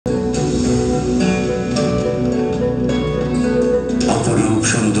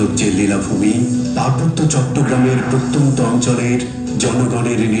সেনাভূমি পার্বত্য চট্টগ্রামের প্রত্যন্ত অঞ্চলের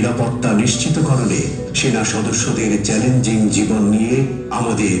জনগণের নিরাপত্তা নিশ্চিতকরণে সেনা সদস্যদের চ্যালেঞ্জিং জীবন নিয়ে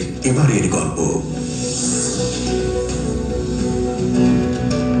আমাদের এবারের গল্প।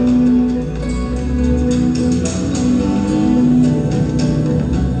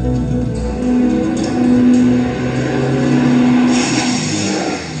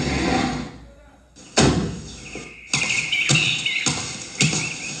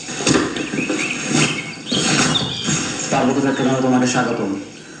 তোমাকে স্বাগতম।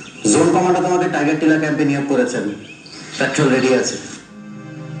 জোন কমান্ডার তোমাকে টাইগার টিলা ক্যাম্পে নিয়োগ করেছেন। পেট্রোল রেডি আছে।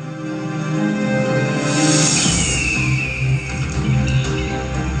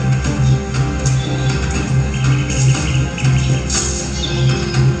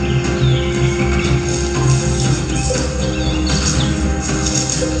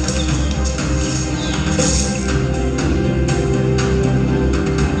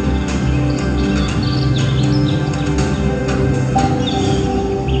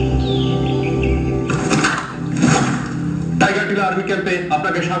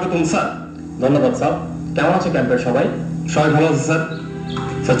 আপনাকে স্বাগতম স্যার। ধন্যবাদ স্যার। কেমন আছে ক্যাম্পের সবাই? সবাই ভালো আছে স্যার।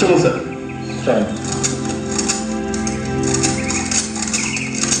 স্যার চলুন স্যার। চলেন।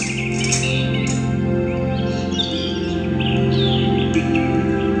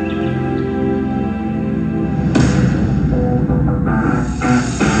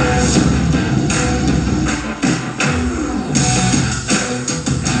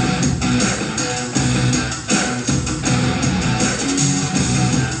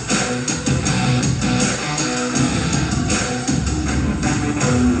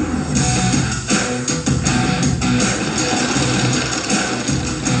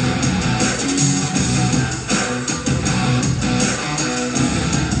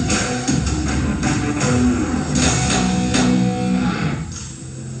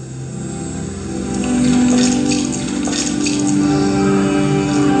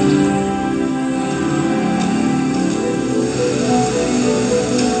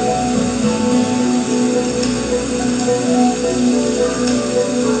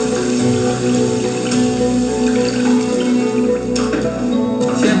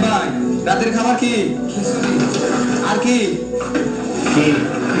 রাতের খাবার কি? আর কি কি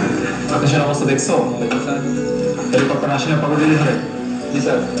আকাশের অবস্থা দেখছো? হেলিকপ্টার আসলে কবে দিলে ধরে? জি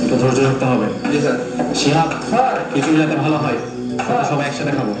স্যার। একটু ধৈর্য রাখতে হবে। জি স্যার। শিহাব স্যার, খিচুড়ি যাতে ভালো হয়, সবাই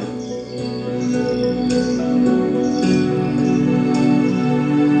একসাথে খাবো।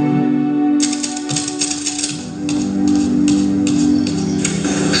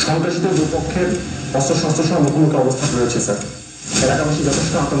 সন্ত্রাসীদের দুপক্ষের অস্ত্রশস্ত্র সহ মুখোমুখি অবস্থান রয়েছে স্যার। এলাকাবাসী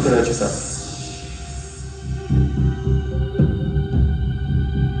যথেষ্ট আতঙ্কে রয়েছে স্যার।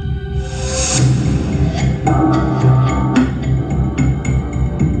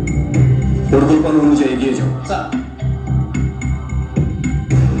 পরিকল্পনা অনুযায়ী এগিয়ে যাও স্যার।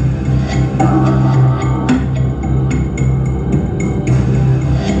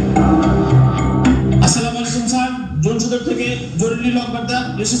 আসসালামু আলাইকুম স্যার। জোন সদর থেকে জরুরি লক বার্তা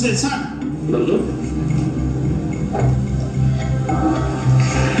এসেছে স্যার।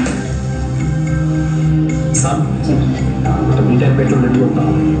 স্যার, একটা মিটার পেট্রোল রেডি করতে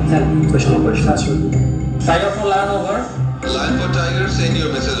হবে। স্যার, স্পেশাল অপারেশন আছে। Tiger for lion over. Lion for tiger, send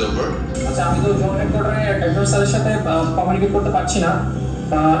your message over. আচ্ছা, আমি তো জোন হেডকোয়ার্টারে একজন স্যারের সাথে কমিউনিকেট করতে পারছি না।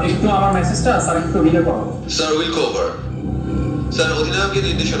 একটু আমার মেসেজটা স্যার একটু রিলে করো। Sir will cover. স্যার, অধিনায়কের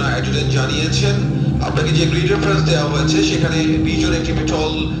নির্দেশনা অ্যাডজুটেন্ট জানিয়েছেন আপনাকে যে গ্রিড রেফারেন্স দেওয়া হয়েছে সেখানে 20 জন একটি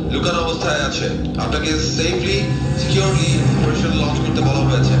পেট্রোল লুকানো অবস্থায় আছে। আপনাকে সেফলি সিকিউরলি অপারেশন লঞ্চ করতে বলা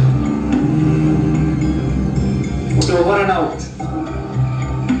হয়েছে। ওকে, ওভার এন্ড আউট।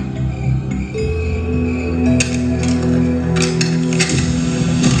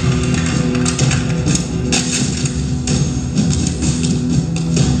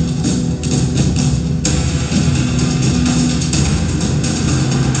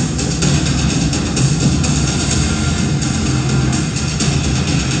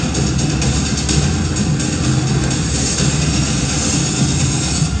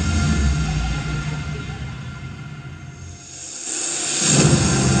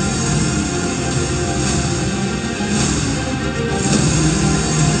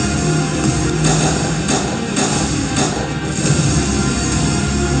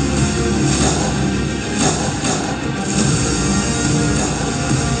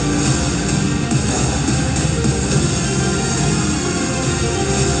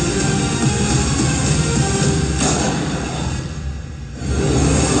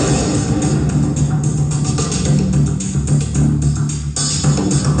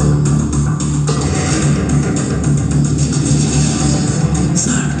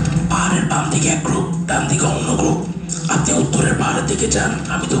 ডান দিকে অন্য গ্রুপ। আপনি উত্তরের পাহাড়ের দিকে যান,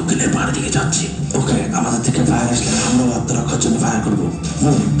 আমি দক্ষিণের পাহাড়ের দিকে যাচ্ছি। ওকে, আমাদের থেকে ফায়ার আসলে আমরাও আত্মরক্ষার জন্য ফায়ার করবো।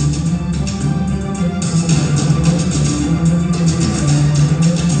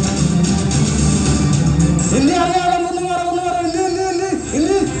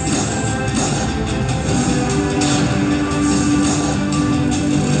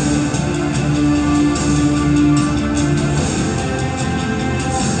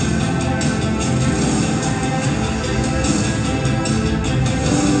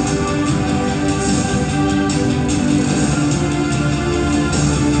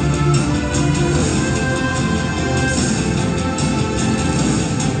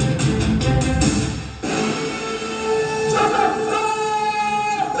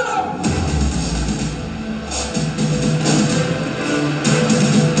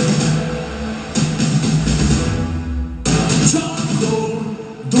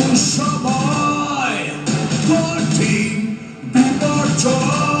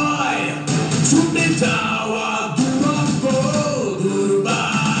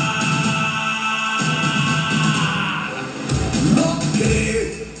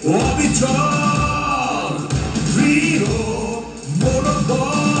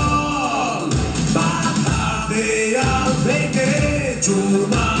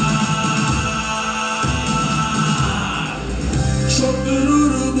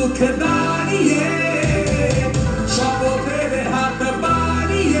 শত্রুর মুখে দাঁড়িয়ে শপথের হাত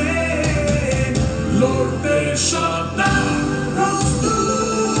বাড়িয়ে লড়তে সদা প্রস্তুত।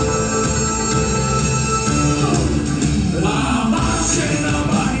 আমার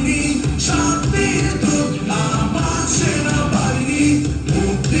সেনাবাহিনী শান্তির দূত, আমার সেনাবাহিনী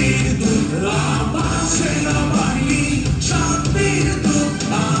মুক্তির দূত, আমার সেনাবাহিনী শান্তির দূত,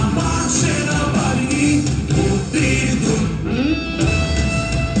 আমার সেনাবাহিনী মুক্তির দূত।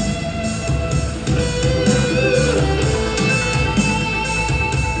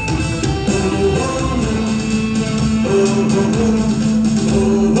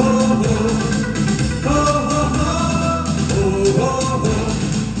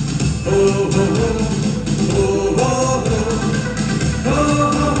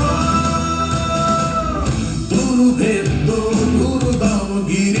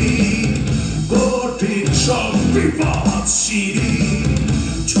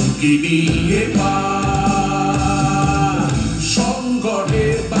 ঝুঁকি নিয়ে সংকটে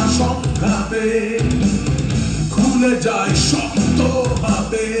বা সংঘাতে খুলে যায় শক্ত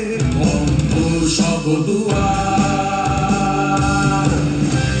হাতে বন্ধ সব দুয়ার।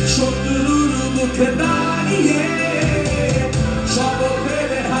 শত্রুর মুখে দাঁড়িয়ে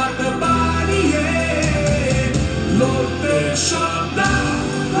শপথের হাত বাড়িয়ে লড়তে সদা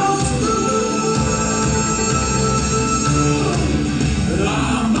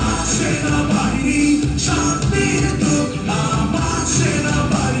সেনাবাহিনী শান্তির দূত, আমার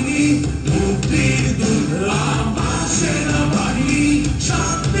সেনাবাহিনী মুক্তির দূত, আমার সেনাবাহিনী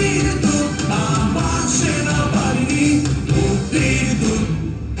শান্তির দূত, আমার সেনাবাহিনী মুক্তির দূত।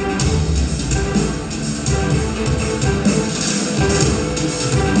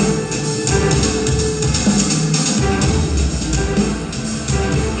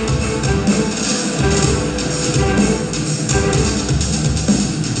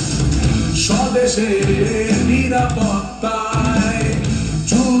 স্বদেশের নিরাপত্তায়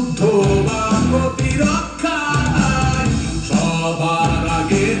যুদ্ধ বা প্রতিরক্ষায় সবার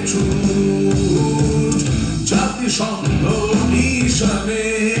আগে ছুট জাতিসংঘ মিশনে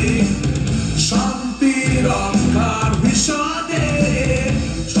শান্তি রক্ষার মিশনে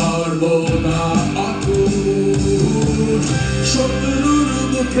সর্বদা অটুট। শত্রুর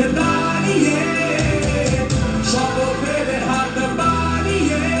মুখে দাঁড়িয়ে শপথের হাত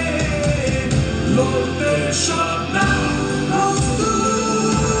বাড়িয়ে লড়তে সদা প্রস্তুত।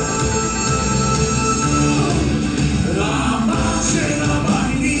 আমার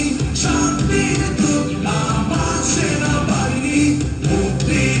সেনাবাহিনী শান্তির দূত, আমার সেনাবাহিনী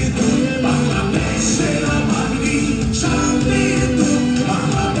মুক্তির দূত, বাংলাদেশ সেনাবাহিনী শান্তির দূত,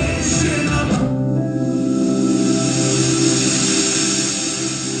 বাংলাদেশ সেনাবাহিনী।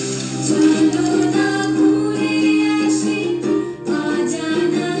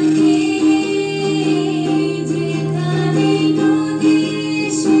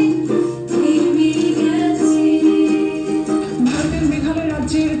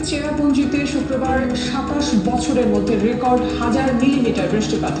 শুক্রবার ২৭ বছরের মধ্যে রেকর্ড ১,০০০ মিলিমিটার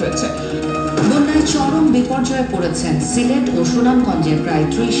বৃষ্টিপাত হয়েছে। বন্যায় চরম বিপর্যয়ে পড়েছেন সিলেট ও সুনামগঞ্জের প্রায়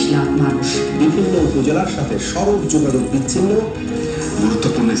 ৩০ লাখ মানুষ। বিভিন্ন উপজেলার সাথে সড়ক যোগাযোগ বিচ্ছিন্ন।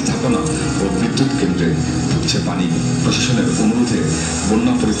 গুরুত্বপূর্ণ স্থাপনা ও বিদ্যুৎ কেন্দ্রে উঠছে পানি। প্রশাসনের অনুরোধে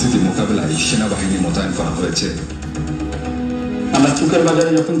বন্যা পরিস্থিতি পরিস্থিতি মোকাবেলায় সেনাবাহিনী মোতায়েন করা হয়েছে। আমরা চুকের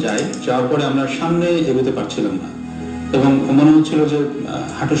বাজারে যখন যাওয়ার পরে আমরা সামনে এগোতে পারছিলাম না এবং মনে হচ্ছিল যে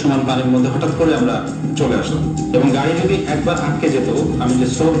হাঁটু সমান পানির মধ্যে হঠাৎ করে আমরা চলে আসলাম এবং গাড়ি যদি একবার আটকে যেত, আমি যে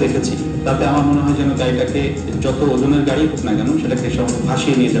স্রোত দেখেছি তাতে আমার মনে হয় যেন গাড়িটাকে যত ওজনের গাড়ি হোক না কেন সেটাকে সব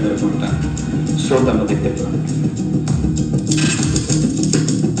ভাসিয়ে নিয়ে যাবে এরকম একটা স্রোত আমরা দেখতে পেলাম।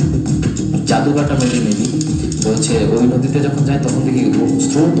 জাদুঘাটা নদী নেবি হচ্ছে ওই নদীতে যখন যায় তখন দেখি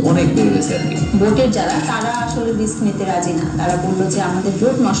স্রোত অনেক বেড়ে গেছে আর কি। বোটের যারা তারা আসলে রিস্ক নিতে রাজি না, তারা বললো যে আমাদের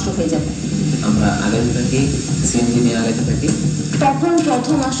বোট নষ্ট হয়ে যাবে। আমরা আগাতে থাকি, সিএনজি নিয়ে আগাতে থাকি। তখন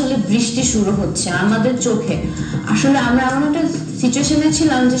প্রথম আসলে বৃষ্টি শুরু হচ্ছে আমাদের চোখে। আসলে আমরা এমন একটা সিচুয়েশনে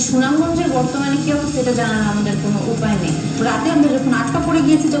ছিলাম যে সুনামগঞ্জের বর্তমানে কি অবস্থা এটা জানার আমাদের কোনো উপায় নেই। রাতে আমরা যখন আটকা পড়ে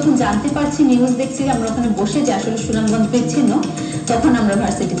গিয়েছি, যখন জানতে পারছি, নিউজ দেখছি, আমরা ওখানে বসে যে আসলে সুনামগঞ্জ বিচ্ছিন্ন, তখন আমরা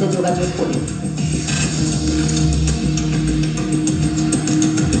ভার্সিটিতে যোগাযোগ করি।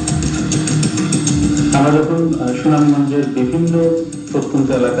 আমরা যখন সুনামগঞ্জের বিভিন্ন প্রত্যন্ত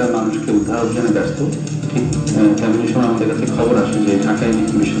এলাকার মানুষকে উদ্ধার অভিযানে ব্যস্ত, ঠিক তেমনি সময় আমাদের কাছে খবর আসে যে ঢাকায়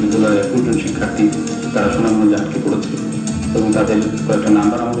বিশ্ববিদ্যালয়ের 2 জন শিক্ষার্থী তারা সুনামগঞ্জে আটকে পড়েছে এবং তাদের কয়েকটা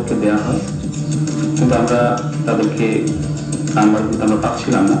নাম্বার আমাদেরকে দেওয়া হয়, কিন্তু আমরা তাদেরকে নাম্বার কিন্তু আমরা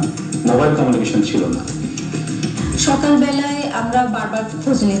পাচ্ছিলাম না, মোবাইল কমিউনিকেশন ছিল না। সকালবেলায় আমরা বারবার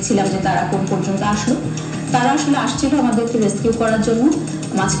খোঁজ নিচ্ছিলাম যে তারা কোন পর্যন্ত আসলো। তারা আসলে আসছিল আমাদেরকে রেস্কিউ করার জন্য।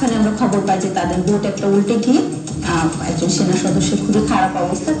 মাঝখানে আমরা খবর পাই যে তাদের বোট একটা উল্টে গিয়ে একজন সেনা সদস্যের খুবই খারাপ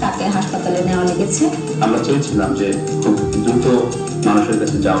অবস্থা, তাকে হাসপাতালে নেওয়া লেগেছে। আমরা চেয়েছিলাম যে খুব দ্রুত মানুষের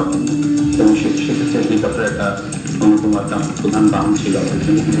কাছে যাওয়ার জন্য এবং সেক্ষেত্রে হেলিকপ্টার একটা অন্যতম একটা প্রধান বাহন ছিল,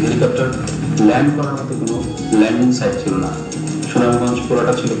 কিন্তু হেলিকপ্টার ল্যান্ড করার মতো কোনো ল্যান্ডিং সাইট ছিল না। সুনামগঞ্জ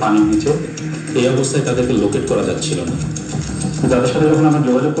পুরোটা ছিল পানির নিচে, এই অবস্থায় তাদেরকে লোকেট করা যাচ্ছিল না। যাদের সাথে যখন আমরা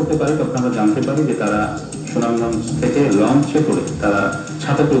যোগাযোগ করতে পারি তখন আমরা জানতে পারি যে তারা সুনামগঞ্জ থেকে লঞ্চে করে তারা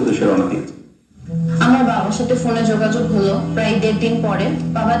ছাতাপুর উদ্দেশ্যে রওনা দিয়েছে। আমার বাবার সাথে ফোনে যোগাযোগ হলো প্রায় 1.5 দিন পরে।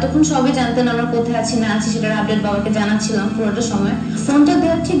 বাবা তখন সবই জানতেন আমরা কোথায় আছি না আছি, সেটার আপডেট বাবাকে জানাচ্ছিলাম পুরোটা সময়। ফোনটা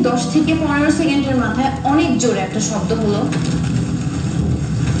দেওয়ার ঠিক 10 থেকে 15 সেকেন্ডের মাথায় অনেক জোরে একটা শব্দ হলো।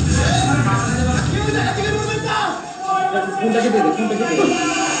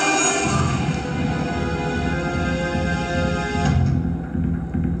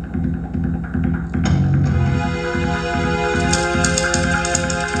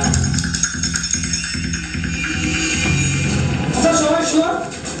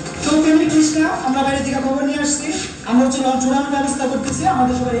 আমরা বাইরে থেকে খবর নিয়ে আসছি, আমরা হচ্ছে লঞ্চ উড়ানোর ব্যবস্থা করতেছি।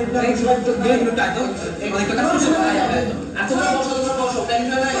 আমাদের সবাই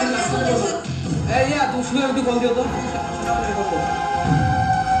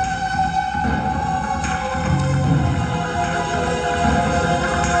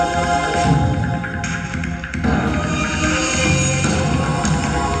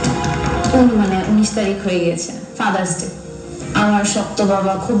মানে 19 তারিখ হয়ে গেছে, ফাদার্স ডে। আমার শক্ত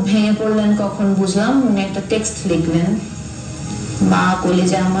বাবা খুব ভেঙে পড়লেন কখন বুঝলাম। উনি একটা টেক্সট লিখলেন, মা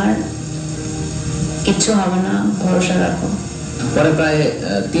কলেজে আমার কিচ্ছু হবে না, ভরসা রাখো। পরে প্রায়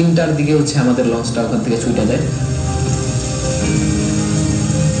 3টার দিকে হচ্ছে আমাদের লঞ্চটা ওখান থেকে ছুটে যায়।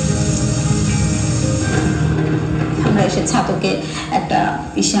 আমরা এসে ছাতকে একটা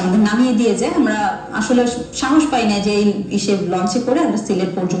ইসে আমাদের নামিয়ে দিয়ে যায়। আমরা আসলে সাহস পাই না যে এই ইসে লঞ্চে করে আমরা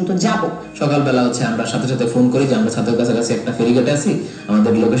সিলেট পর্যন্ত যাব। সকালবেলা হচ্ছে আমরা সাথে সাথে ফোন করি যে আমরা ছাতের কাছাকাছি একটা ফেরিঘাটে আছি,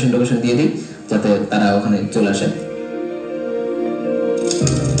 আমাদের লোকেশন দিয়ে দিই যাতে তারা ওখানে চলে আসে।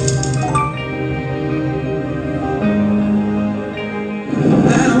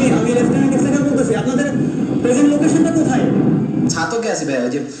 আমি লেফটেন্যান্ট এক্সেকার বলতেছি, আপনাদের প্রেজেন্ট লোকেশনটা কোথায়? ছাতকে আছি ভাই,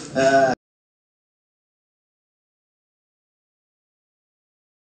 ওই যে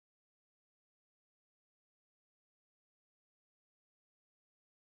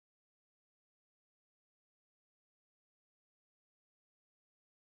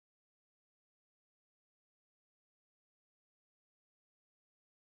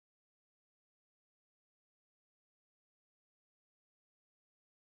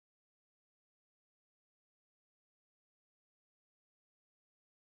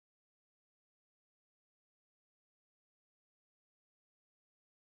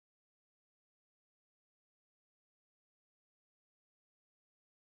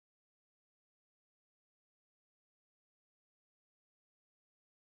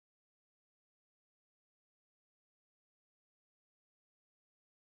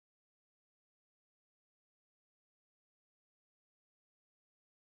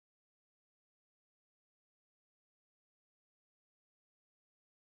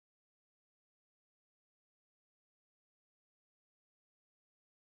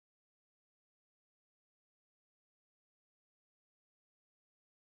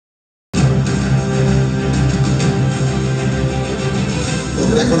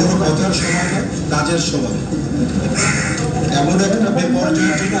কাজের সময় এমন একটা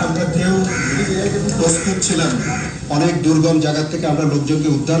বিপর্যয়ের জন্য আমরা কেউ প্রস্তুত ছিলাম। অনেক দুর্গম জায়গা থেকে আমরা লোকজনকে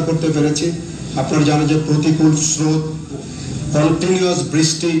উদ্ধার করতে পেরেছি। আপনারা জানেন যে প্রতিকূল স্রোত, কন্টিনিউয়াস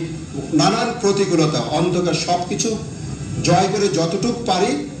বৃষ্টি, নানান প্রতিকূলতা, অন্ধকার সবকিছু জয় করে যতটুকু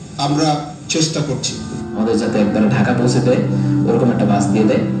পারি আমরা চেষ্টা করছি। আমাদের যাতে একবারে ঢাকা পৌঁছে দেয় ওরকম একটা বাস দিয়ে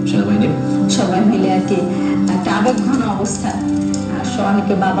দেয় সেনাবাহিনীর। সবাই মিলে আর কি একটা আবেগঘন অবস্থা, আর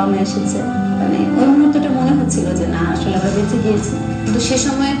অনেকে বাবা মা এসেছে, মানে ওই মুহূর্তটা মনে হচ্ছিল যে না আসলে আমরা বেঁচে গিয়েছি। তো সে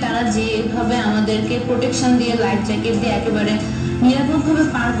সময় তারা যেভাবে আমাদেরকে প্রোটেকশন দিয়ে লাইফ জ্যাকেট দিয়ে একেবারে নিরাপদভাবে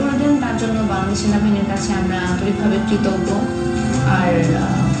পার করে দেন, তার জন্য বাংলাদেশ সেনাবাহিনীর কাছে আমরা আন্তরিকভাবে কৃতজ্ঞ আর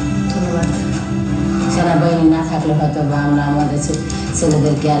ধন্যবাদ। সেনাবাহিনী না থাকলে হয়তো বা আমরা আমাদের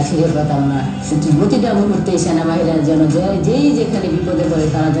ছেলেদেরকে আর ফিরে পেতাম না। প্রতিটা মুহূর্তে সেনাবাহিনীর জন্য যেই যেখানে বিপদে পড়ে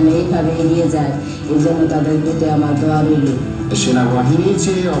তারা যেন এইভাবে এগিয়ে যায়, এই জন্য তাদের প্রতি আমার দোয়া রইল। সেনাবাহিনীর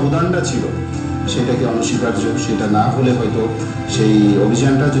যে অবদানটা ছিল সেটা কি অনস্বীকার্য। সেটা না হলে হয়তো সেই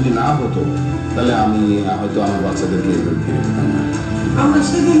অভিযানটা যদি না হতো তাহলে আমি হয়তো আমার বাচ্চাদেরকে ফিরে পেতাম না। আমরা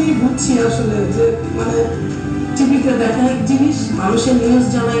সেদিনই বুঝছি আসলে যে মানে টিভিতে দেখা এক জিনিস, মানুষের নিউজ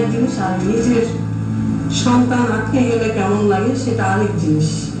জানা এক জিনিস, আর নিজের সন্তান আটকে গেলে কেমন লাগে সেটা আরেক জিনিস।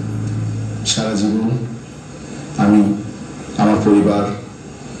 সারা জীবন আমি আমার পরিবার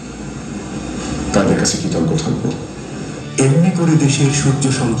তাদের কাছে কৃতজ্ঞ থাকবো। এমনি করে দেশের সূর্য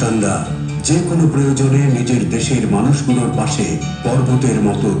সন্তানরা যে কোনো প্রয়োজনে নিজের দেশের মানুষগুলোর পাশে পর্বতের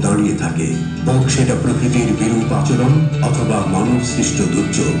মতো দাঁড়িয়ে থাকে, হোক সেটা প্রকৃতির বিরূপ আচরণ অথবা মানব সৃষ্ট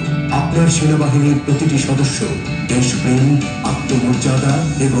দুর্যোগ। আপনার সেনাবাহিনীর প্রতিটি সদস্য দেশপ্রেম, আত্মমর্যাদা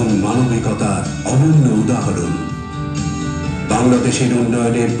এবং মানবিকতার অনন্য উদাহরণ। বাংলাদেশের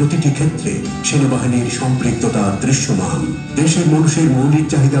উন্নয়নের প্রতিটি ক্ষেত্রে সেনাবাহিনীর সম্পৃক্ততা দৃশ্যমান। দেশের মানুষের মৌলিক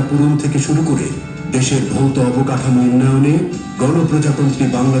চাহিদা পূরণ থেকে শুরু করে দেশের ভৌত অবকাঠামো উন্নয়নে গণপ্রজাতন্ত্রী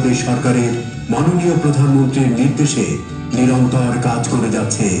বাংলাদেশ সরকারের মাননীয় প্রধানমন্ত্রীর নির্দেশে নিরন্তর কাজ করে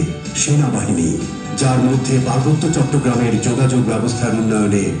যাচ্ছে সেনাবাহিনী, যার মধ্যে পার্বত্য চট্টগ্রামের যোগাযোগ ব্যবস্থার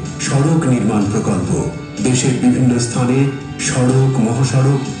উন্নয়নে সড়ক নির্মাণ প্রকল্প, দেশের বিভিন্ন স্থানে সড়ক,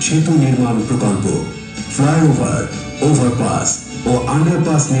 মহাসড়ক, সেতু নির্মাণ প্রকল্প, ফ্লাইওভার, ওভারপাস ও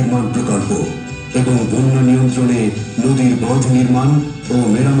আন্ডারপাস নির্মাণ প্রকল্প এবং বন্যা নিয়ন্ত্রণে নদীর বাঁধ নির্মাণ ও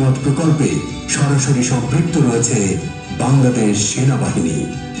মেরামত প্রকল্পে সরাসরি সম্পৃক্ত রয়েছে বাংলাদেশ সেনাবাহিনী।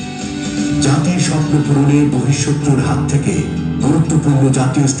 জাতির স্বপ্ন পূরণে বহিঃশত্রুর হাত থেকে গুরুত্বপূর্ণ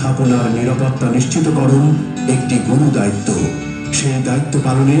জাতীয় স্থাপনার নিরাপত্তা নিশ্চিতকরণ একটি গুরু দায়িত্ব। সেই দায়িত্ব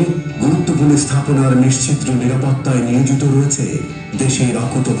পালনে গুরুত্বপূর্ণ স্থাপনার নিশ্চিত নিরাপত্তায় নিয়োজিত রয়েছে দেশের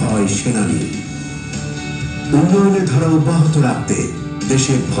অকুতভয় সেনানী। উন্নয়নের ধারা অব্যাহত রাখতে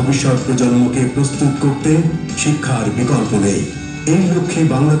দেশের ভবিষ্যৎ প্রজন্মকে প্রস্তুত করতে শিক্ষার বিকল্প নেই। এই লক্ষ্যে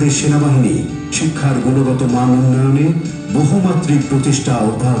বাংলাদেশ সেনাবাহিনী শিক্ষার গুণগত মান উন্নয়নে বহুমাত্রিক প্রচেষ্টা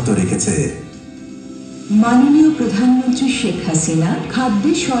অব্যাহত রেখেছে। মাননীয় প্রধানমন্ত্রী শেখ হাসিনা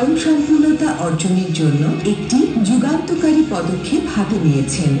খাদ্যে স্বয়ংসম্পূর্ণতা অর্জনের জন্য একটি যুগান্তকারী পদক্ষেপ হাতে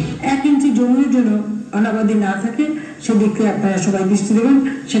নিয়েছেন। 1 ইঞ্চি জমির জন্য অনাবাদি না থাকে সেদিকে আপনারা সবাই দৃষ্টি দেবেন,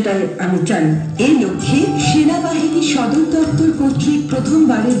 সেটাই আমি চাই। এই লক্ষ্যে সেনাবাহিনী সদর দপ্তর কর্তৃক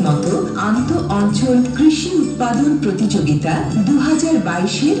প্রথমবারের মতো আন্তঃ অঞ্চল কৃষি উৎপাদন প্রতিযোগিতা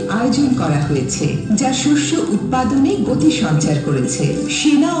 2022-এর আয়োজন করা হয়েছে, যা শস্য উৎপাদনে গতি সঞ্চার করেছে।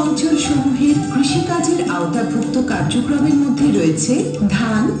 সেনা অঞ্চল সমূহের কৃষিকাজের আওতাভুক্ত কার্যক্রমের মধ্যে রয়েছে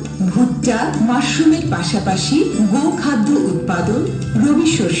ধান, ভুট্টা, মাশরুমের পাশাপাশি গো খাদ্য উৎপাদন, রবি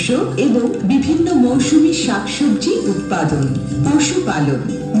শস্য এবং বিভিন্ন মৌসুমী শাকসবজি উৎপাদন, পশুপালন,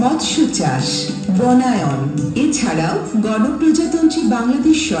 মৎস্য চাষ, বনায়ন। এছাড়াও গণপ্রজাতন্ত্রী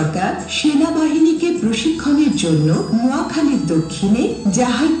বাংলাদেশ সরকার সেনাবাহিনীকে প্রশিক্ষণের জন্য নোয়াখালীর দক্ষিণে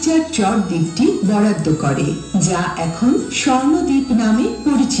জাহাইচার চর দ্বীপটি বরাদ্দ করে, যা এখন স্বর্ণদ্বীপ নামে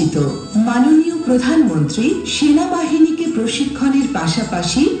পরিচিত। মাননীয় প্রধানমন্ত্রী সেনাবাহিনীকে প্রশিক্ষণের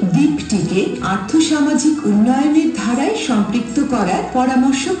পাশাপাশি দ্বীপটিকে আর্থসামাজিক উন্নয়নের ধারায় সম্পৃক্ত করার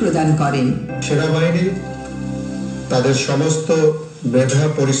পরামর্শ প্রদান করেন। সেনাবাহিনী তাদের সমস্ত মেধা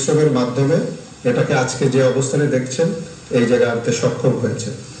পরিশ্রমের মাধ্যমে এটাকে আজকে যে অবস্থানে দেখছেন এই জায়গায় আনতে সক্ষম হয়েছে।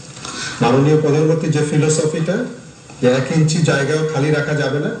 মাননীয় প্রধানমন্ত্রী যে ফিলোসফিটা যে 1 ইঞ্চি জায়গাও খালি রাখা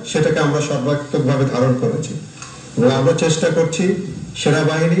যাবে না, সেটাকে আমরা সর্বাত্মকভাবে ধারণ করেছি এবং আমরা চেষ্টা করছি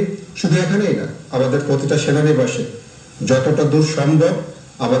সেনাবাহিনী শুধু এখানেই না, আমাদের প্রতিটা সেনানিবাসে যতটা দূর সম্ভব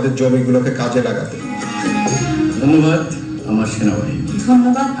আমাদের জমিগুলোকে কাজে লাগাতে। ধন্যবাদ আমার সেনাবাহিনী,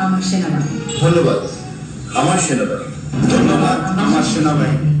 ধন্যবাদ আমার সেনাবাহিনী, ধন্যবাদ আমার সেনাবাহিনী, ধন্যবাদ আমার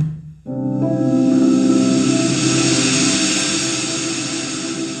সেনাবাহিনী।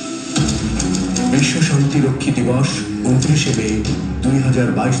 বিশ্ব বিশ্ব শান্তিরক্ষী দিবস 29 মে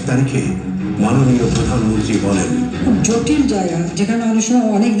 2022 তারিখে মাননীয় প্রধানমন্ত্রী বলেন, খুব জটিল জায়গা, যেখানে অনেক সময়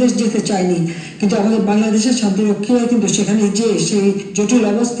অনেক দেশ যেতে চায়নি, কিন্তু আমাদের বাংলাদেশের শান্তিরক্ষীরা কিন্তু সেখানে যে সেই জটিল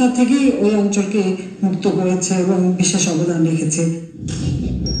অবস্থা থেকেই ওই অঞ্চলকে মুক্ত করেছে এবং বিশেষ অবদান রেখেছে।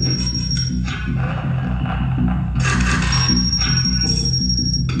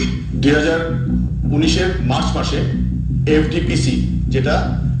 মার্চ মাসে এফডিপিসি, যেটা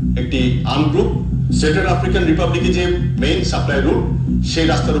একটি আনগ্রুপ সেন্ট্রাল আফ্রিকান রিপাবলিকে যে মেইন সাপ্লাই রুট, সেই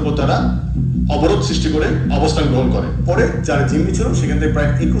রাস্তার উপর তারা অবরোধ সৃষ্টি করে অবস্থান গ্রহণ করে। পরে যারা জিম্মি ছিল সেখান থেকে প্রায়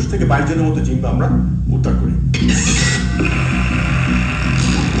 21 থেকে 22 জনের মতো জিম্মি আমরা উদ্ধার করি।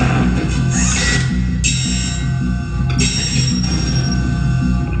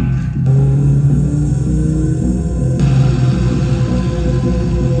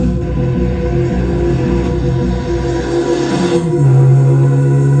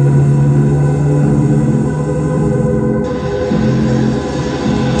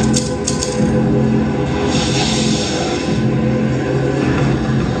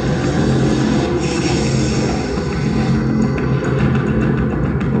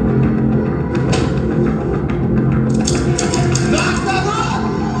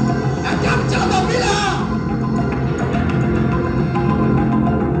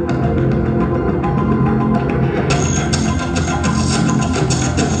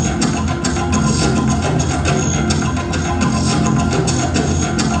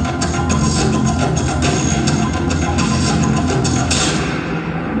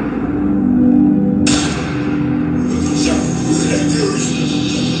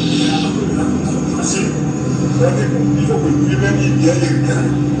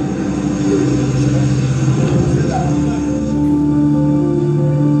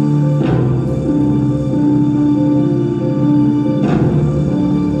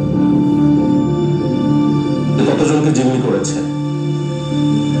 কতজনকে জিম্মি করেছে?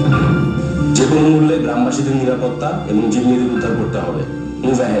 যে কোনো মূল্যে গ্রামবাসীদের নিরাপত্তা এবং জিম্মিদের উদ্ধার করতে হবে।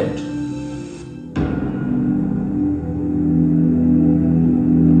 Move ahead.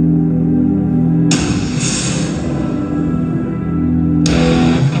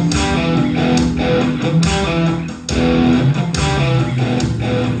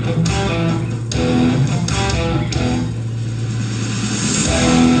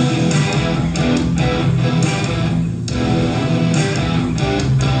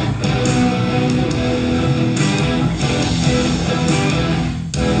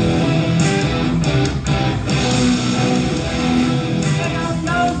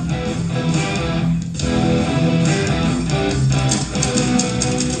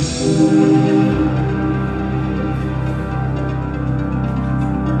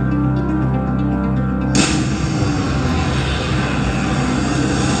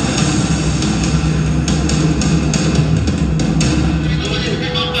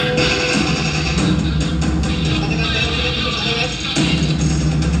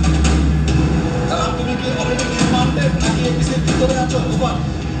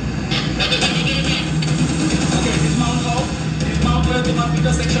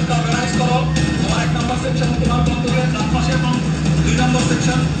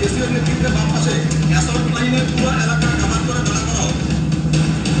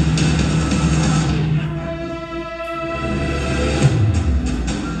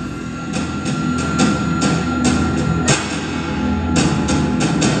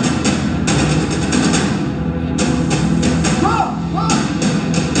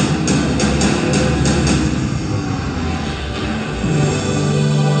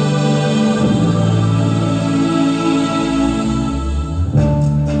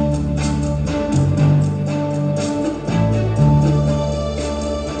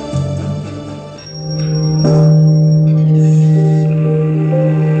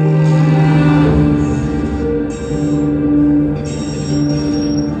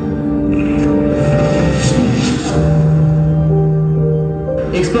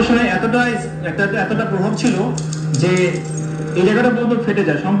 এতটা প্রভাব ছিল যে এই জায়গাটা পুরো ফেটে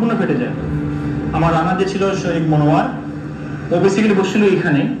যায়, সম্পূর্ণ ফেটে যায়। আমার রানা যে ছিল শহীদ মনোয়ার, ও বেসিক্যালি বসছিল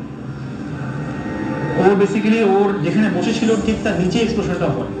এইখানে। ও বেসিক্যালি ওর যেখানে বসেছিল ঠিক তার নিচে এক্সপ্লোশনটা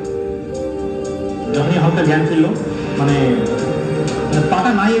হয়। যখনই হালকা জ্ঞান ফিরল, মানে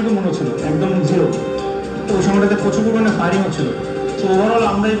পাটা নাই এরকম মনে হচ্ছিল, একদম জিরো। তো ওই সময়টাতে প্রচুর পরিমাণে ফায়ারিং হচ্ছিল। তো ওভারঅল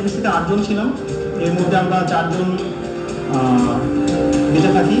আমরা এই পরিস্থিতিতে 8 জন ছিলাম, এর মধ্যে আমরা 4 জন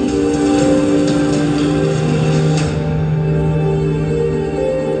বেঁচে থাকি।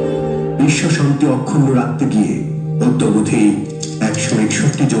 বিশ্ব শান্তি অক্ষুণ্ণ রাখতে গিয়ে অদ্যাবধি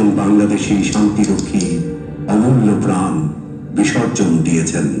 161 জন বাংলাদেশি শান্তিরক্ষী অমূল্য প্রাণ বিসর্জন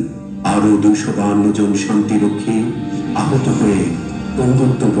দিয়েছেন। আরো 252 জন শান্তিরক্ষী আহত হয়ে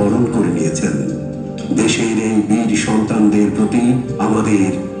পঙ্গুত্ব বরণ করে নিয়েছেন। দেশের এই বীর সন্তানদের প্রতি আমাদের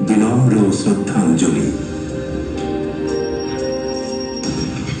বিনম্র শ্রদ্ধাঞ্জলি।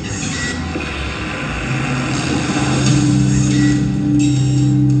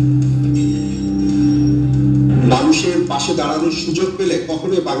 মানুষের পাশে দাঁড়ানোর সুযোগ পেলে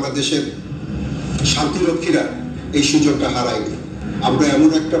কখনোই বাংলাদেশের শান্তিরক্ষীরা এই সুযোগটা হারায়নি। আমরা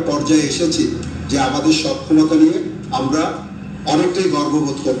এমন একটা পর্যায়ে এসেছি যে আমাদের সক্ষমতা নিয়ে আমরা অনেকটাই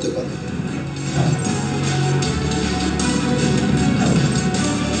গর্ববোধ করতে পারি।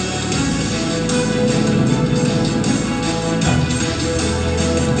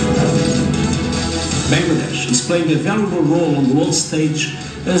 Bangladesh is playing a valuable role on the world stage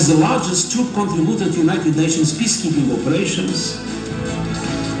as the largest troop contributor to United Nations peacekeeping operations.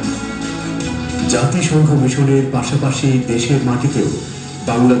 জাতিসংঘ মিশনের পাশাপাশি দেশের মাটিতেও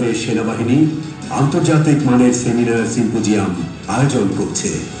বাংলাদেশ সেনাবাহিনী আন্তর্জাতিক মানের সেমিনার সিম্পোজিয়াম আয়োজন করছে।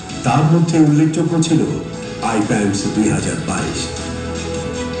 তার মধ্যে উল্লেখযোগ্য ছিল আইপ্যামস 2022।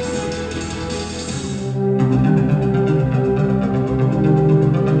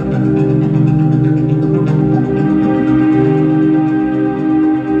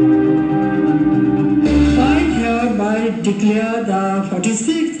 Declare the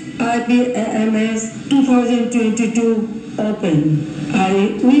 46th IPAMS 2022 open. I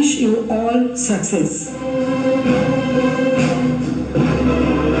wish you all success.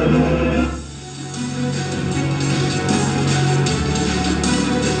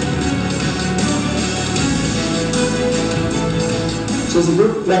 So it's a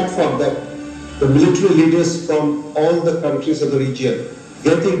good platform that the military leaders from all the countries of the region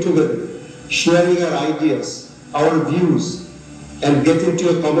getting together, sharing our ideas, our views, and getting to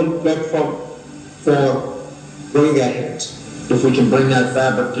a common platform for going ahead. If we can bring that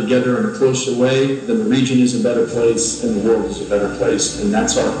fabric together in a closer way, then the region is a better place and the world is a better place. And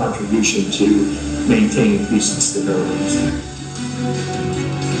that's our contribution to maintaining peace and stability.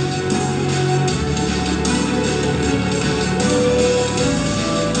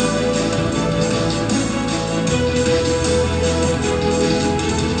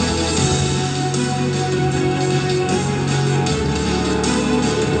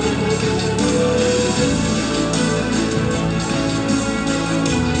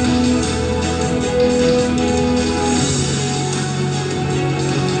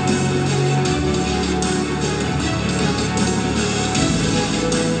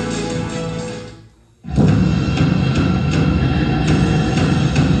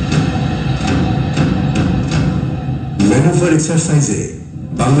 Manoeuvre এক্সারসাইজে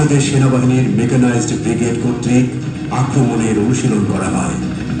Bangladesh সেনাবাহিনীর mechanized brigade কর্তৃক আক্রমণের অনুশীলন করা হয়।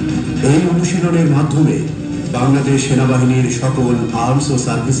 এই অনুশীলনের মাধ্যমে বাংলাদেশ সেনাবাহিনীর সকল আর্মস ও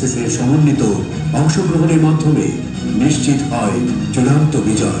সার্ভিসেসের সমন্বিত অংশগ্রহণের মাধ্যমে নিশ্চিত হয় চূড়ান্ত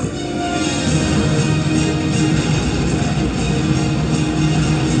বিজয়।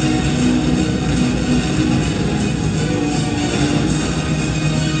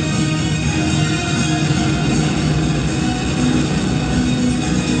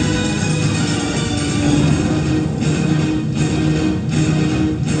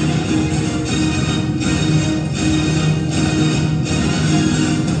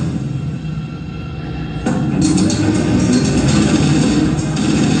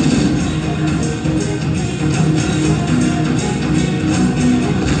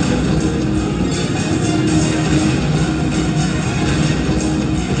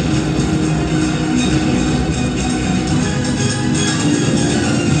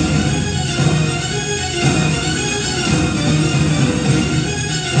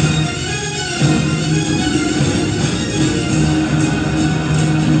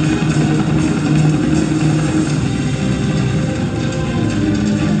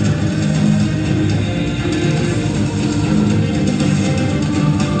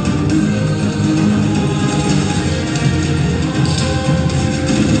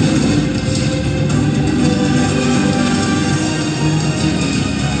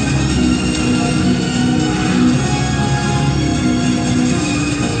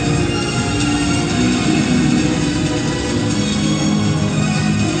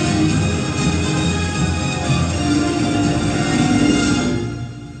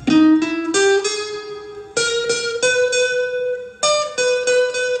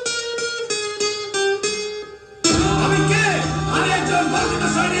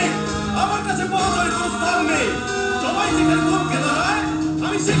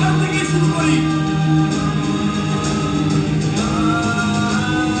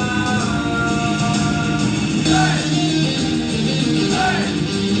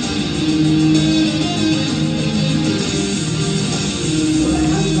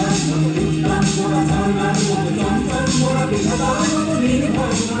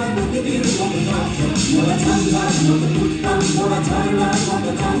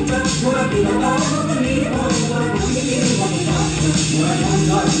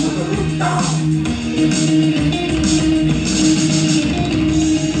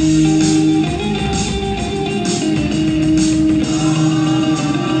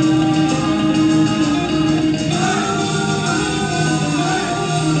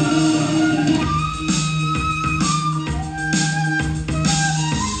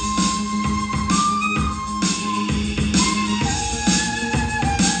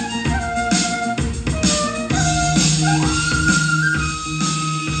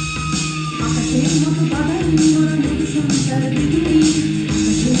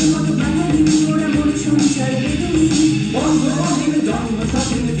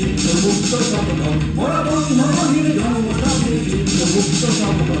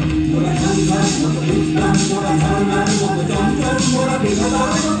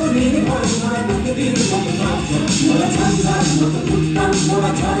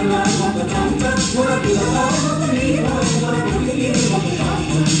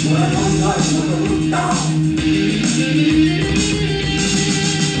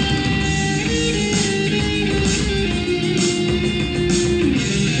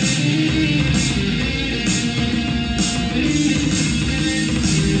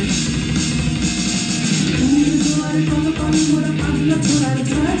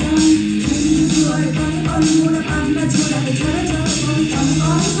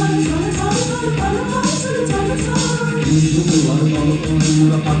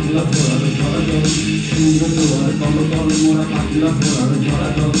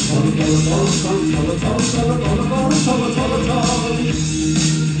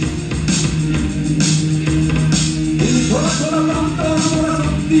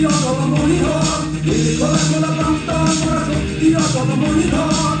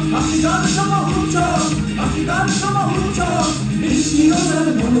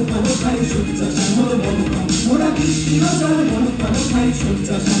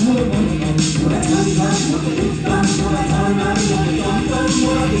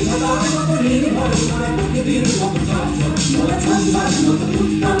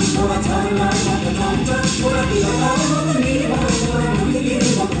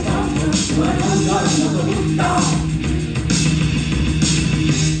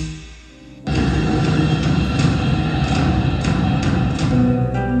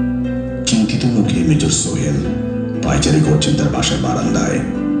 চিন্তিত মুখে মেজর সোহেল পায়চারি করছেন তার বাসার বারান্দায়।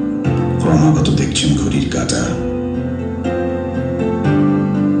 ক্রমাগত দেখছেন ঘড়ির কাঁটা।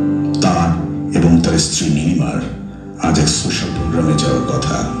 তার এবং তার স্ত্রী নীলিমার আজ এক সোশ্যাল প্রোগ্রামে যাওয়ার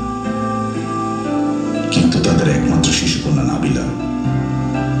কথা, কিন্তু তাদের একমাত্র শিশুকন্যা নাবিলা,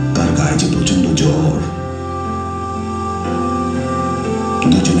 তার গায়ে যে প্রচন্ড জ্বর।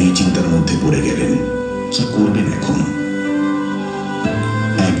 দুজনেই চিন্তার মধ্যে পড়ে গেলেন, কি করবেন এখন।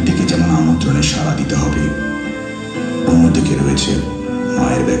 একদিকে যেমন আমন্ত্রণে সাড়া দিতে হবে, অন্যদিকে রয়েছে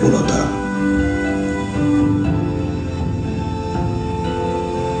মায়ের ব্যাকুলতা।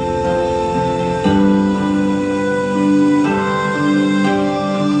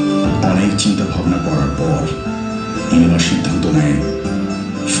 অনেক চিন্তা ভাবনা করার পর নীলিমা সিদ্ধান্ত নেয়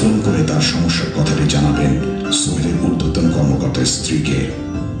ফোন করে তার সমস্যার কথাটি জানাবেন সোহেলের ঊর্ধ্বতন কর্মকর্তার স্ত্রীকে।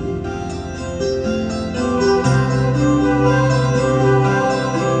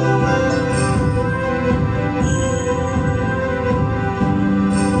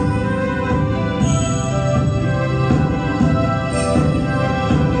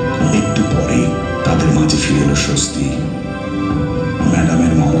 একটু পরে তাদের মাঝে ফিরে এলো স্বস্তি,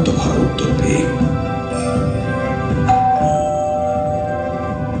 ম্যাডামের মমতা ভরা উত্তর পেয়ে।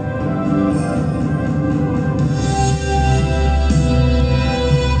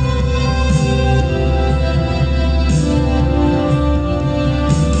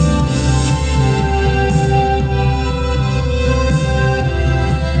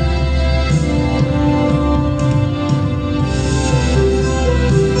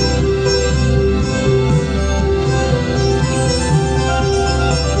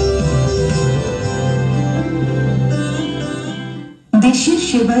 দেশের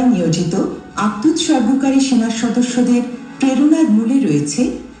সেবায় নিয়োজিত আত্মোৎসর্গকারী সেনা সদস্যদের প্রেরণার মূলে রয়েছে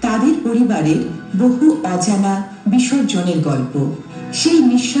তাদের পরিবারের বহু অজানা বিসর্জনের গল্প। সেই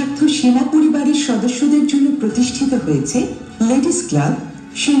নিঃস্বার্থ সেনা পরিবারের সদস্যদের জন্য প্রতিষ্ঠিত হয়েছে লেডিস ক্লাব,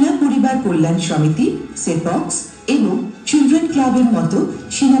 সেনা পরিবার কল্যাণ সমিতি, সেপক্স এবং চিলড্রেন ক্লাবের মতো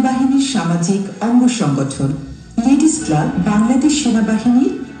সেনাবাহিনীর সামাজিক অঙ্গ সংগঠন। লেডিস ক্লাব বাংলাদেশ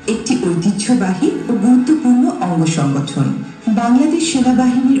সেনাবাহিনীর একটি ঐতিহ্যবাহী ও গুরুত্বপূর্ণ অঙ্গ সংগঠন। বাংলাদেশ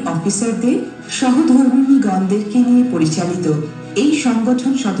সেনাবাহিনীর অফিসারদের সহধর্মিণীগণদেরকে নিয়ে পরিচালিত এই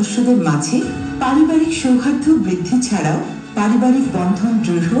সংগঠন সদস্যদের মাঝে পারিবারিক সৌহার্দ্য বৃদ্ধি ছাড়াও পারিবারিক বন্ধন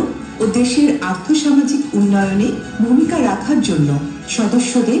দৃঢ় ও দেশের আর্থসামাজিক উন্নয়নে ভূমিকা রাখার জন্য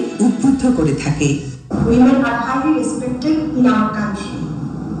সদস্যদের উদ্বুদ্ধ করে থাকে। Women are highly respected in our country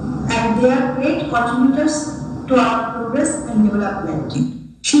and they are great contributors to our progress and development.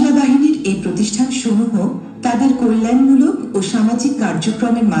 সেনাবাহিনীর এই প্রতিষ্ঠানসমূহ তাদের কল্যাণমূলক ও সামাজিক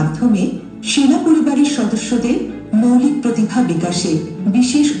কার্যক্রমের মাধ্যমে সেনা পরিবারের সদস্যদের মৌলিক প্রতিভা বিকাশে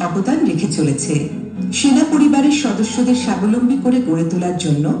বিশেষ অবদান রেখে চলেছে। সেনা পরিবারের সদস্যদের স্বাবলম্বী করে গড়ে তোলার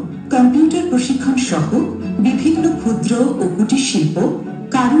জন্য কম্পিউটার প্রশিক্ষণ সহ বিভিন্ন ক্ষুদ্র ও কুটির শিল্প,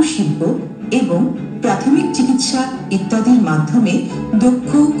 কারুশিল্প এবং প্রাথমিক চিকিৎসা ইত্যাদির মাধ্যমে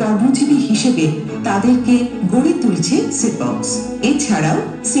দক্ষ কর্মজীবী হিসেবে তাদেরকে গড়ে তুলছে সিপক্স। এছাড়াও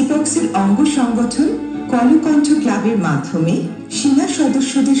সিপক্সের অঙ্গ সংগঠন কলকণ্ঠ ক্লাবের মাধ্যমে সেনা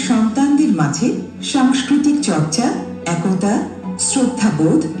সদস্যদের সন্তানদের মাঝে সাংস্কৃতিক চর্চা, একতা,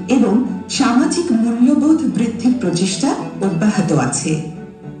 শ্রদ্ধাবোধ এবং সামাজিক মূল্যবোধ বৃদ্ধির প্রচেষ্টা অব্যাহত আছে।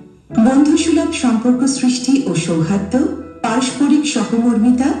 বন্ধুসুলভ সম্পর্ক সৃষ্টি ও সৌহার্দ্য, পারস্পরিক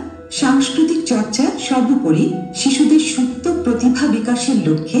সহমর্মিতা, সাংস্কৃতিক চর্চা সর্বোপরি শিশুদের সুপ্ত প্রতিভা বিকাশের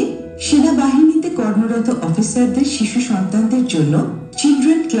লক্ষ্যে সেনাবাহিনীতে কর্মরত অফিসারদের শিশু সন্তানদের জন্য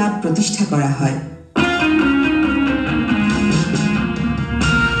চিলড্রেন ক্লাব প্রতিষ্ঠা করা হয়।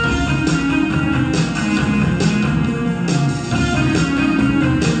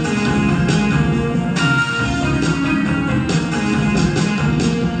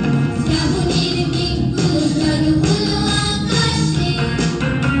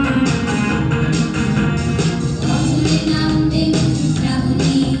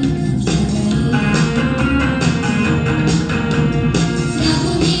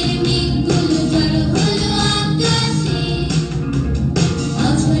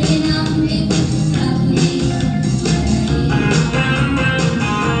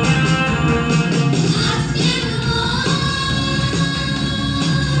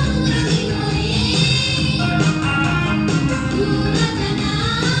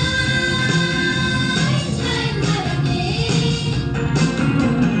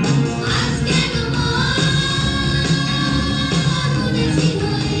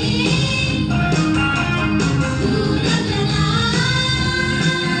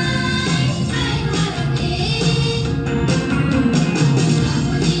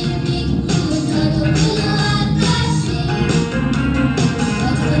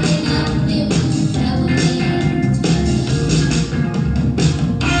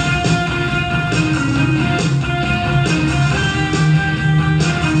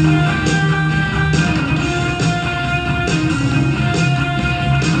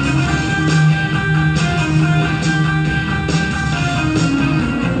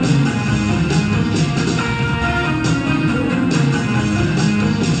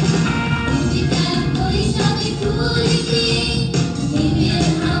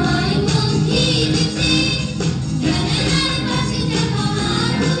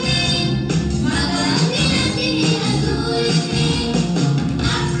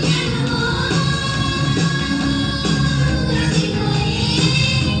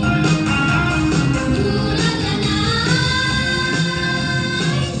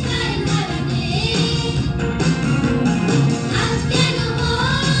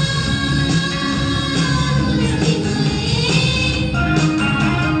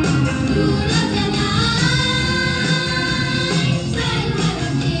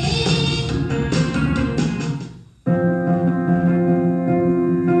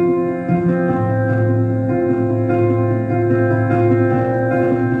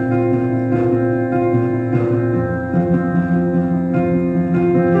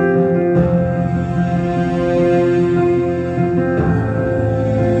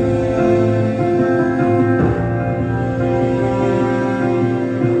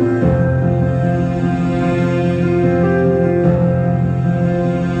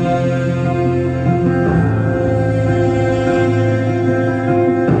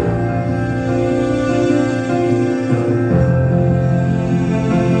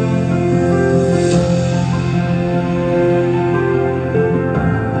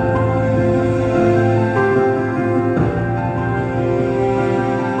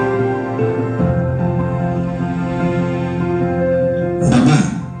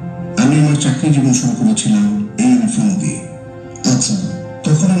 জীবন শুরু করেছিলাম এই ইনফরম দিয়ে। আচ্ছা,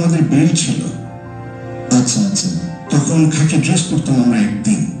 তখন আমাদের বেল্ট ছিল। আচ্ছা আচ্ছা, তখন খাকি ড্রেস পরতাম আমরা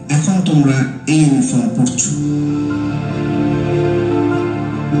একদিন, এখন তোমরা এই ইউনিফর্ম পরছো।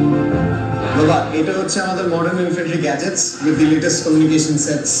 বাবা, এটা হচ্ছে আমাদের modern infantry gadgets with the latest communication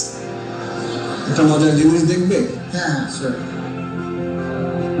sets. একটা মজার জিনিস দেখবে? হ্যাঁ স্যার।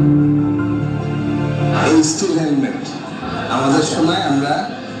 এই স্টিল হেলমেট, আমাদের সময় আমরা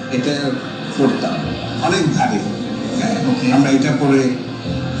এটা করতাম, অনেক ভারী। আমরা এটা পরে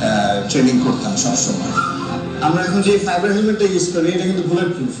ট্রেনিং করতাম সবসময়। আমরা এখন যে ফাইবার হেলমেটটা ইউজ করি এটা কিন্তু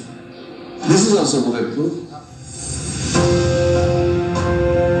bullet proof. This is also bullet proof.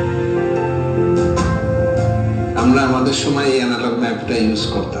 আমরা আমাদের সময় এই অ্যানালগ ম্যাপটা ইউজ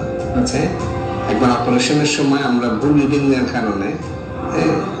করতাম। আচ্ছা, একবার অপারেশনের সময় আমরা ভুল রিডিং নেওয়ার কারণে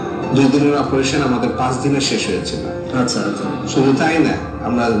 2 দিনের অপারেশন আমাদের 5 দিনে শেষ হয়েছিল। আচ্ছা আচ্ছা। শুধু তাই না,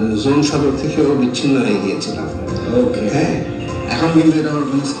 আমরা জোন সদর থেকেও বিচ্ছিন্ন হয়ে গিয়েছিলাম। ওকে, হ্যাঁ। এখন কিন্তু এটা আমার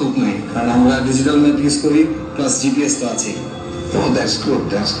কোনো স্কোপ নাই, কারণ আমরা ডিজিটাল ম্যাপ ইউজ করি, প্লাস জিপিএস তো আছে। ও that's good,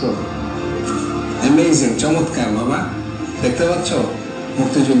 that's good, amazing, চমৎকার বাবা। দেখতে পাচ্ছ,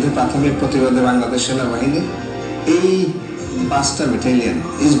 মুক্তিযুদ্ধের প্রাথমিক প্রতিরোধে বাংলাদেশ সেনাবাহিনী এই 5টা ব্যাটালিয়ন,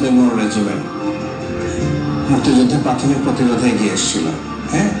 ইস্ট বেঙ্গল রেজিমেন্ট মুক্তিযুদ্ধের প্রাথমিক প্রতিরোধে এগিয়ে এসেছিল।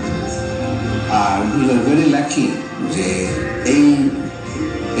 হ্যাঁ, are you are very lucky যে এই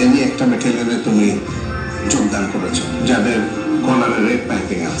একটা ব্যাটালিয়নে তুমি যোগদান করেছো, যাদের কলারে রেড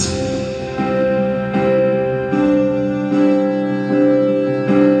পাইপিং আছে।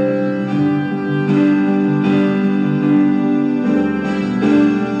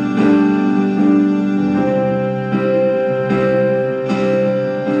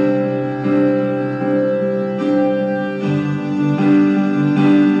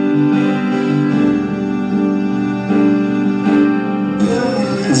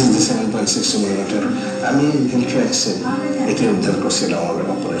 আমি হিলট্র্যাক্সে এটি উদ্ধার করছিলাম আমাদের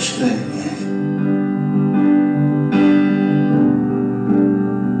অপারেশনে।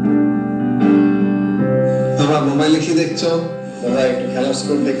 তোমরা মোবাইলে কি দেখছো? দাদা একটু খেলার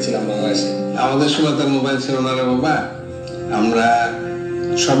স্কোর দেখছিলাম বাংলাদেশে। আমাদের সময় তার মোবাইল ছিল না রে বাবা। আমরা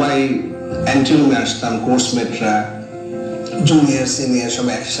সবাই অ্যান্টিরুমে আসতাম, কোর্সমেটরা, জুনিয়র সিনিয়র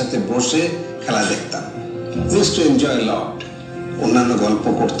সবাই একসাথে বসে খেলা দেখতাম। জাস্ট টু এনজয় লট। অন্যান্য গল্প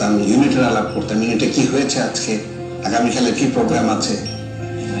করতাম, ইউনিটের আলাপ করতাম, ইউনিটে কি হয়েছে আজকে, আগামীকালে কি প্রোগ্রাম আছে।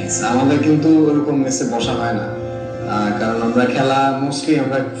 আমাদের কিন্তু ওরকম মেসে বসা হয় না, কারণ আমরা খেলা মোস্টলি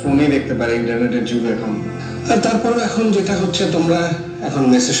আমরা ফোনেই দেখতে পারি, ইন্টারনেটের যুগ এখন। আর তারপরে এখন যেটা হচ্ছে, তোমরা এখন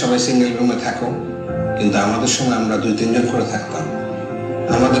মেসে সবাই সিঙ্গেল রুমে থাকো, কিন্তু আমাদের সময় আমরা 2-3 জন করে থাকতাম।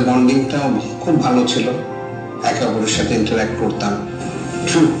 আমাদের বন্ডিংটাও খুব ভালো ছিল, একে অপরের সাথে ইন্টারঅ্যাক্ট করতাম।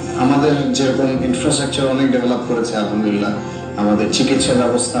 ট্রু, আমাদের যেরকম ইনফ্রাস্ট্রাকচার অনেক ডেভেলপ করেছে আলহামদুলিল্লাহ, আমাদের চিকিৎসা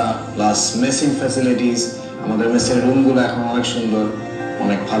ব্যবস্থা প্লাস মেসিং ফ্যাসিলিটিস, আমাদের মেসের রুমগুলো এখন অনেক সুন্দর,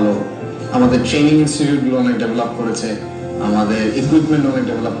 অনেক ভালো। আমাদের ট্রেনিং ইনস্টিটিউটগুলো অনেক ডেভেলপ করেছে, আমাদের ইকুইপমেন্ট অনেক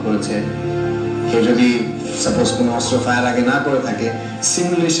ডেভেলপ করেছে। কেউ যদি সাপোজ কোনো অস্ত্র ফায়ার আগে না করে থাকে,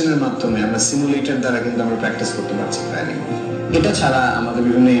 সিমুলেশনের মাধ্যমে আমরা সিমুলেটর দ্বারা কিন্তু আমরা প্র্যাকটিস করতে পারছি ফায়ারিং। এটা ছাড়া আমাদের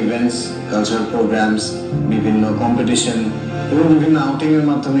বিভিন্ন ইভেন্টস, কালচারাল প্রোগ্রামস, বিভিন্ন কম্পিটিশন এবং বিভিন্ন আউটিং এর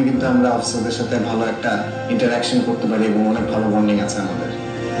মাধ্যমে কিন্তু আমরা অফিসারদের সাথে ভালো একটা ইন্টারঅ্যাকশন করতে পারি এবং অনেক ভালো বন্ডিং আছে আমাদের।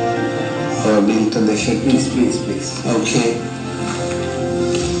 বিলটা দেখে প্লিজ প্লিজ প্লিজ। ওকে,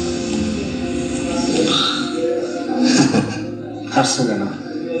 হাসছো কেন?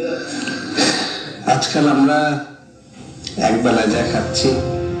 আজকাল আমরা একবেলা যা খাচ্ছি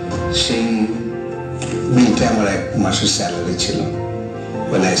সেই বিলটা আমার 1 মাসের স্যালারি ছিল।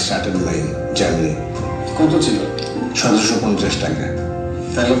 when I started my journey। কত ছিল? 1750 টাকা।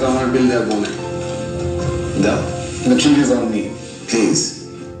 তাহলে তো আমার বিল দেওয়া বলে দাও। The treat is on me. Please.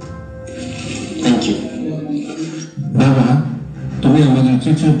 Thank you. বাবা, তুমি আমাদের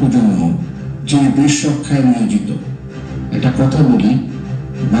 3য় প্রজন্ম যিনি দেশ রক্ষায় নিয়োজিত। একটা কথা বলি,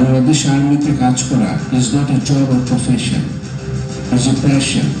 বাংলাদেশ আর্মিতে কাজ করা is not a job or profession, is a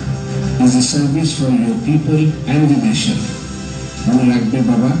passion, is a service for your people and the nation. মনে রাখবে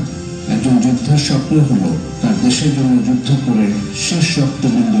বাবা, একজন যোদ্ধার স্বপ্ন হলো তার দেশের জন্য যুদ্ধ করে শেষ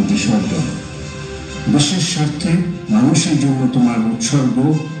রক্তবিন্দু বিসর্জন। দেশের স্বার্থে মানুষের জন্য তোমার উৎসর্গ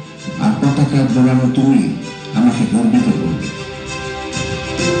আর পতাকা দোলানো তুমি আমাকে গর্বিত করবে।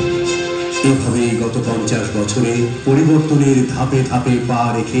 এভাবেই গত 50 বছরে পরিবর্তনের ধাপে ধাপে পা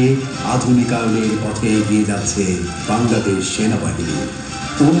রেখে আধুনিকায়নের পথে এগিয়ে যাচ্ছে বাংলাদেশ সেনাবাহিনী।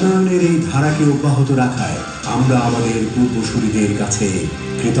 উন্নয়নের এই ধারাকে অব্যাহত রাখায় আমরা আমাদের পূর্বসূরীদের কাছে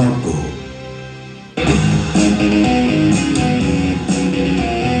কৃতজ্ঞ।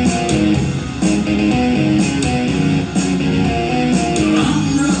 I'm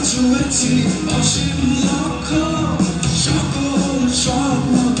not too